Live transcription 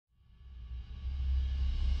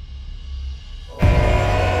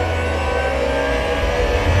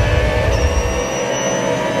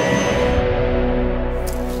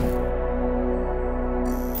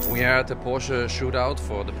at the Porsche shootout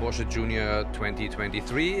for the Porsche Junior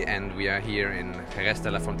 2023, and we are here in Jerez de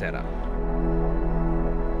la Frontera.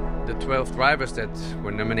 The 12 drivers that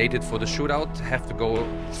were nominated for the shootout have to go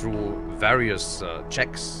through various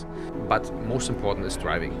checks, but most important is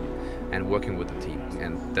driving and working with the team,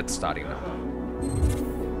 and that's starting now.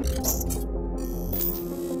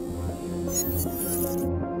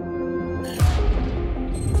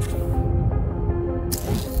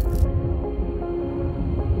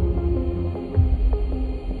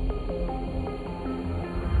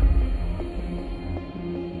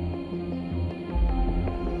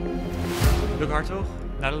 Hartog,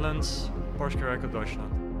 Netherlands, Porsche Junior Cup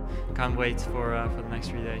Deutschland. Can't wait for the next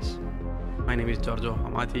 3 days. My name is Giorgio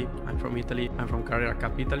Amati. I'm from Italy. I'm from Carrera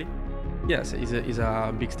Cup Italy. Yes, it's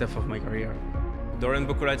a big step of my career. Dorian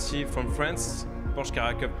Boccolacci from France, Porsche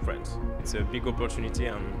Carrera Cup France. It's a big opportunity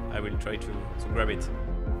and I will try to grab it.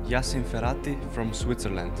 Yassin Ferrati from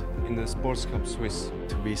Switzerland, in the Sports Cup Swiss.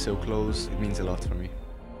 To be so close, it means a lot for me.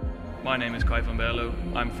 My name is Kai van Berlo.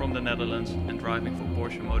 I'm from the Netherlands and driving for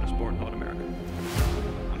Porsche Motorsport North America.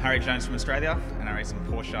 I'm Harry Jones from Australia and I race in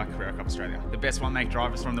Porsche Carrera Cup Australia. The best one-make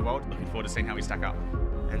drivers from the world. Looking forward to seeing how we stack up.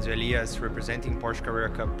 Enzo Elias representing Porsche Carrera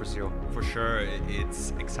Cup Brazil. For sure,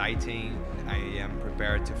 it's exciting. I am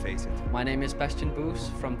prepared to face it. My name is Bastian Boos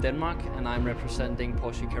from Denmark and I'm representing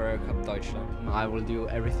Porsche Carrera Cup Deutschland. I will do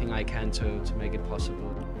everything I can to make it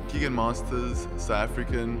possible. Keegan Masters, South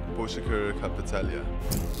African, Porsche Carrera Cup Italia.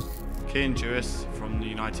 Jerez from the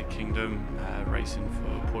United Kingdom, racing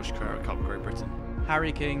for Porsche Carrera Cup Great Britain.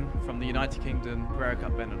 Harry King from the United Kingdom, Carrera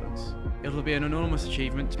Cup Benelux. It'll be an enormous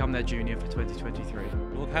achievement to become their junior for 2023.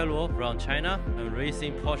 Luo Kailuo from China, I'm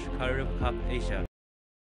racing Porsche Carrera Cup Asia.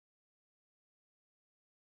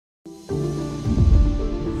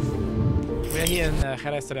 We are here in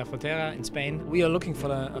Jerez de la Frontera in Spain. We are looking for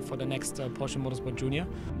the next Porsche Motorsport Junior.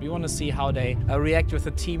 We want to see how they react with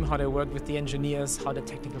the team, how they work with the engineers, how the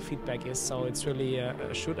technical feedback is. So it's really a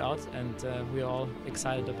shootout, and we are all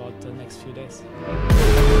excited about the next few days.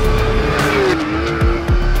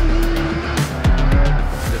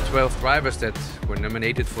 The 12 drivers that were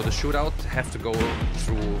nominated for the shootout have to go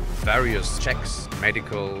through various checks,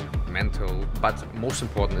 medical, mental, but most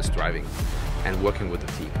important is driving and working with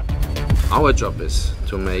the team. Our job is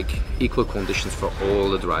to make equal conditions for all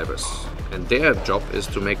the drivers, and their job is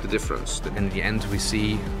to make the difference. In the end, we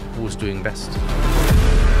see who's doing best.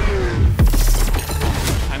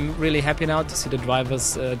 I'm really happy now to see the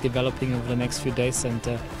drivers developing over the next few days, and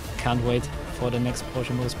can't wait for the next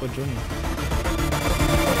Porsche Motorsport Junior.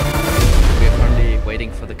 We're currently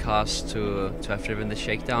waiting for the cars to have driven the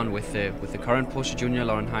shakedown with the current Porsche Junior,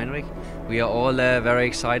 Lauren Heinrich. We are all very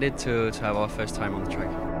excited to have our first time on the track.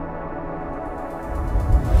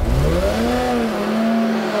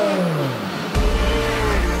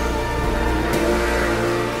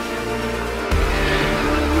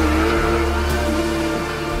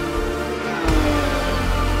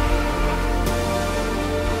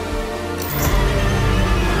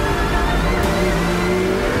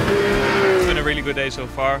 Really good day so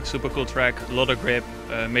far, super cool track, a lot of grip,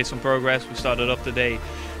 made some progress. We started off the day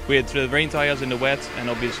with the rain tires in the wet, and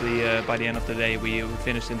obviously by the end of the day we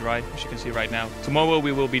finished in dry, as you can see right now. Tomorrow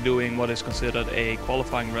we will be doing what is considered a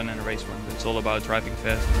qualifying run and a race run. It's all about driving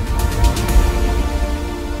fast.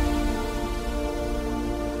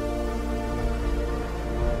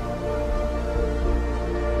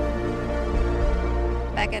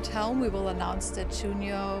 Back at home, we will announce the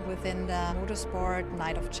junior within the Motorsport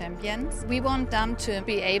Night of Champions. We want them to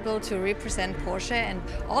be able to represent Porsche, and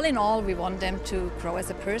all in all, we want them to grow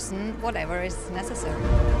as a person, whatever is necessary.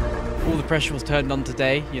 All the pressure was turned on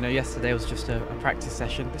today. You know, yesterday was just a practice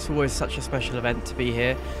session. It's always such a special event to be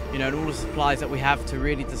here. You know, and all the supplies that we have to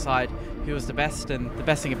really decide who is the best, and the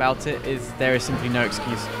best thing about it is there is simply no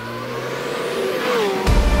excuse.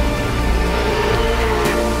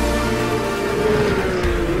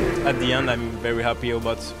 At the end, I'm very happy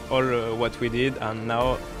about all what we did, and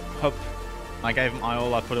now hope. I gave my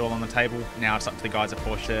all, I put it all on the table. Now it's up to the guys at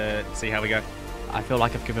Porsche to see how we go. I feel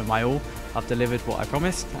like I've given my all, I've delivered what I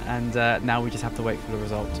promised, and now we just have to wait for the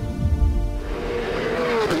result.